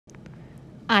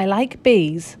I like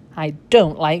bees. I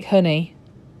don't like honey.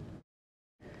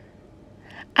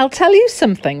 I'll tell you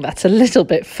something that's a little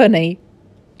bit funny.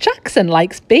 Jackson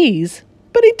likes bees,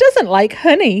 but he doesn't like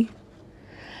honey.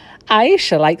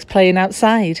 Aisha likes playing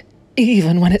outside,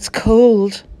 even when it's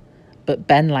cold. But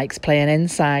Ben likes playing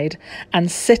inside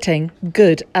and sitting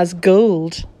good as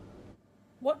gold.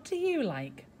 What do you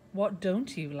like? What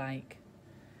don't you like?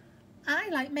 I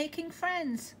like making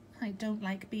friends. I don't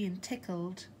like being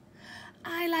tickled.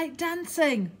 I like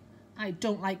dancing. I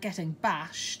don't like getting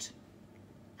bashed.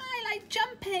 I like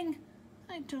jumping.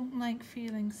 I don't like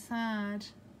feeling sad.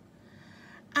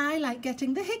 I like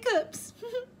getting the hiccups.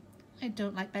 I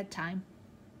don't like bedtime.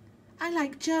 I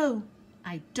like Joe.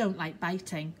 I don't like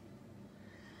biting.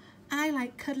 I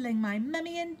like cuddling my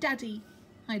mummy and daddy.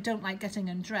 I don't like getting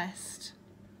undressed.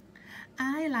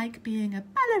 I like being a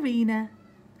ballerina.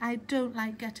 I don't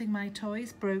like getting my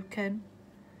toys broken.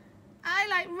 I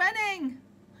like running.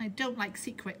 I don't like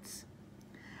secrets.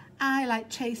 I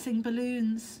like chasing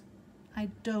balloons. I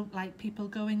don't like people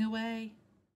going away.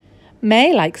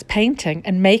 May likes painting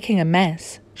and making a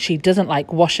mess. She doesn't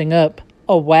like washing up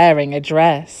or wearing a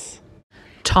dress.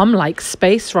 Tom likes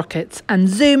space rockets and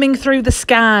zooming through the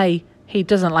sky. He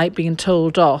doesn't like being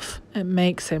told off. It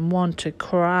makes him want to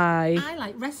cry. I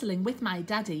like wrestling with my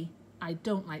daddy. I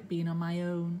don't like being on my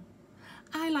own.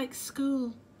 I like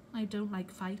school. I don't like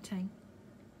fighting.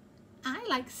 I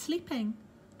like sleeping.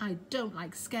 I don't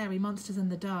like scary monsters in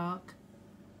the dark.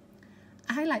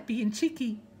 I like being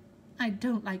cheeky. I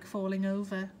don't like falling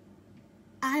over.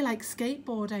 I like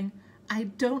skateboarding. I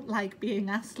don't like being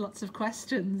asked lots of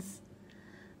questions.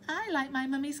 I like my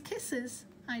mummy's kisses.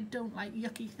 I don't like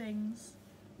yucky things.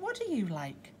 What do you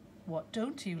like? What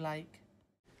don't you like?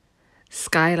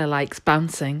 Skylar likes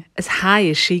bouncing as high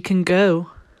as she can go.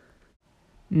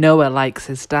 Noah likes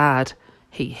his dad.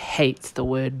 He hates the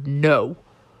word no.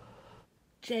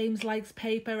 James likes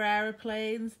paper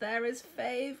aeroplanes. They're his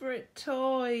favourite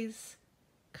toys.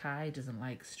 Kai doesn't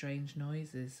like strange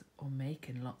noises or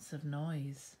making lots of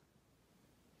noise.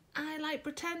 I like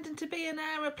pretending to be an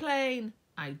aeroplane.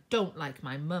 I don't like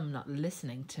my mum not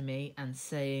listening to me and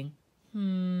saying,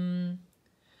 I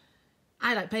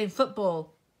like playing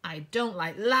football. I don't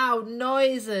like loud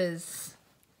noises.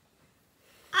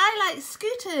 I like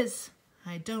scooters.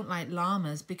 I don't like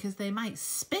llamas because they might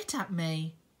spit at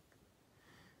me.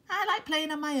 I like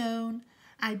playing on my own.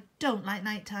 I don't like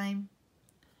nighttime.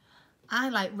 I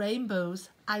like rainbows.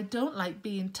 I don't like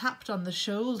being tapped on the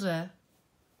shoulder.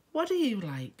 What do you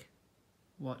like?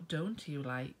 What don't you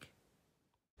like?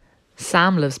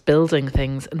 Sam loves building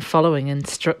things and following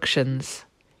instructions.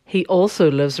 He also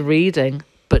loves reading,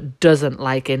 but doesn't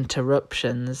like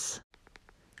interruptions.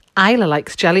 Isla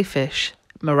likes jellyfish.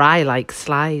 Mariah likes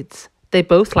slides. They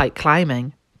both like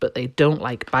climbing, but they don't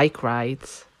like bike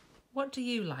rides. What do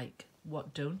you like?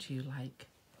 What don't you like?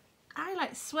 I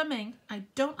like swimming. I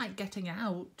don't like getting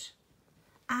out.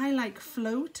 I like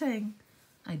floating.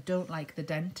 I don't like the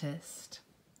dentist.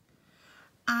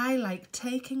 I like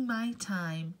taking my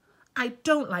time. I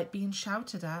don't like being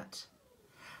shouted at.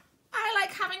 I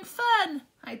like having fun.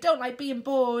 I don't like being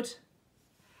bored.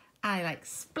 I like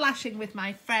splashing with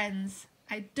my friends.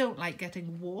 I don't like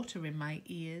getting water in my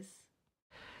ears.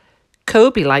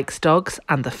 Kobe likes dogs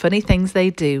and the funny things they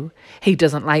do. He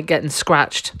doesn't like getting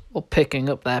scratched or picking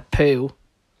up their poo.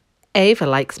 Ava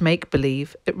likes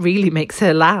make-believe. It really makes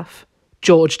her laugh.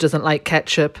 George doesn't like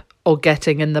ketchup or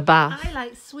getting in the bath. I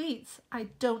like sweets. I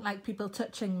don't like people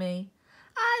touching me.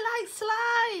 I like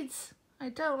slides. I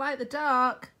don't like the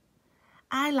dark.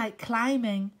 I like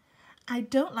climbing. I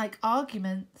don't like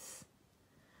arguments.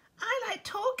 I like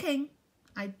talking.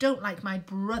 I don't like my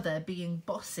brother being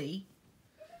bossy.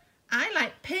 I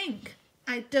like pink.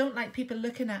 I don't like people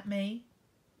looking at me.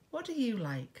 What do you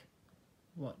like?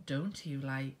 What don't you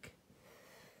like?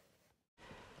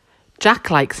 Jack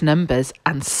likes numbers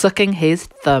and sucking his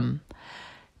thumb.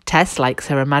 Tess likes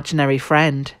her imaginary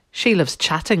friend. She loves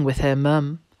chatting with her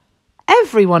mum.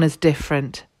 Everyone is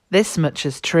different. This much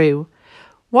is true.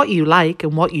 What you like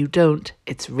and what you don't,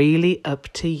 it's really up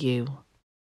to you.